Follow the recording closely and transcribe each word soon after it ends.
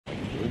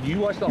Do you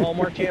watch the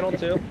Hallmark Channel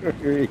too?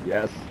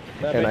 Yes.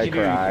 And I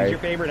cry. Is your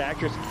favorite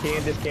actress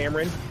Candace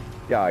Cameron?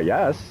 Yeah,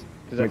 yes.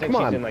 Because I think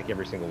she's in like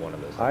every single one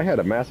of those. I had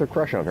a massive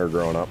crush on her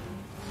growing up.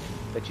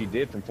 That you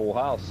did from Full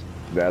House.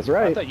 That's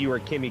right. I thought you were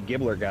a Kimmy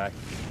Gibbler guy.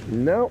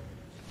 No.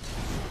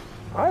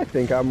 I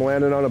think I'm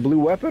landing on a blue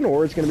weapon,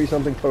 or it's going to be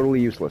something totally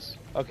useless.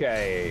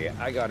 Okay,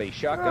 I got a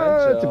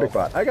shotgun. It's a big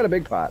pot. I got a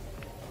big pot.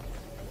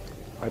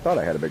 I thought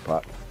I had a big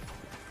pot.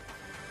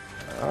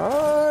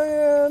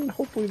 And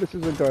hopefully this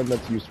is a gun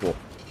that's useful.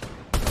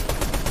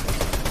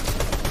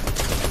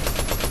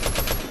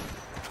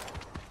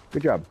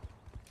 Good job.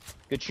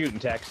 Good shooting,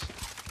 Tex.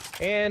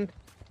 And,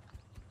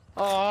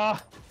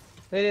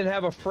 they didn't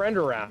have a friend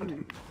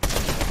around.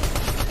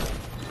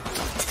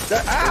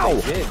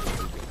 Ow! They did.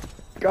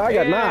 I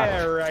got knocked.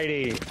 Yeah,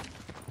 righty.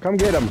 Come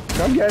get him.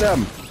 Come get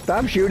him.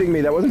 Stop shooting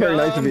me. That wasn't very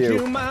nice of you.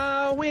 Come to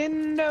my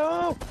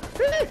window.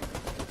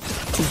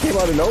 He came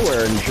out of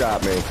nowhere and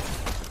shot me.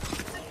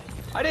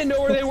 I didn't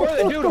know where they were.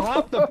 The dude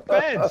hopped the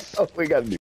fence. We got